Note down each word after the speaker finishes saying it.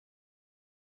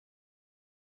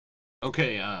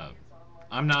Okay,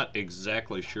 I'm not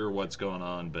exactly sure what's going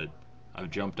on, but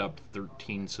I've jumped up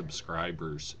 13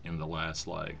 subscribers in the last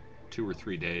like 2 or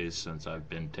 3 days since I've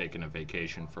been taking a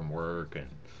vacation from work, and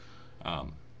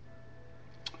um,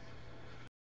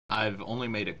 I've only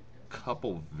made a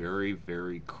couple very,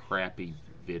 very crappy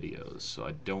videos, so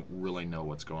I don't really know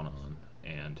what's going on.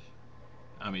 And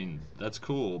I mean, that's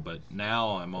cool, but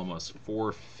now I'm almost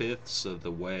 4/5 of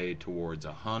the way towards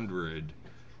 100.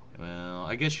 Well,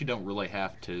 I guess you don't really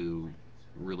have to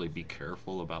really be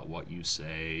careful about what you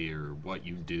say or what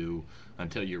you do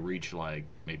until you reach like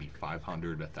maybe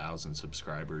 500, 1,000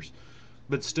 subscribers.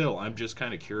 But still, I'm just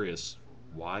kind of curious,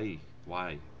 why,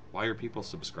 why, why are people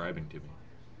subscribing to me?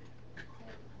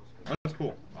 That's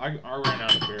cool. I ran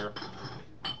out of beer.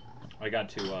 I got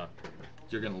to.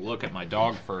 You're gonna look at my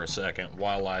dog for a second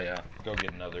while I go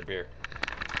get another beer.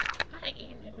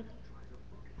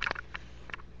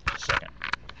 A second.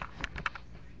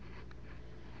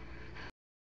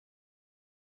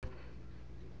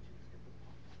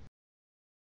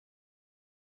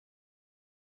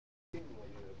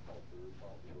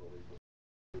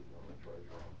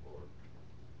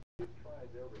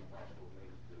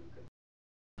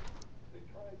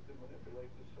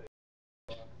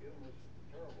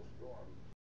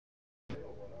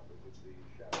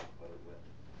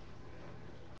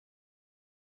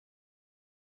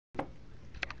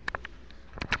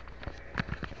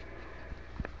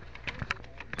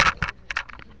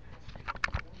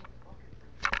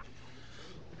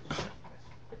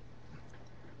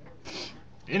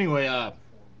 Anyway,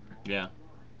 yeah,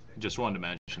 just wanted to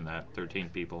mention that 13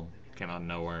 people came out of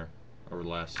nowhere over the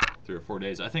last 3 or 4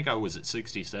 days. I think I was at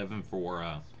 67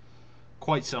 for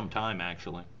quite some time,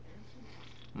 actually.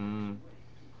 Mm,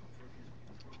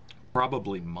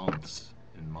 Probably months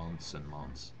and months and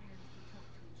months.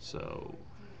 So,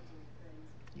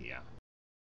 yeah,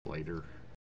 later.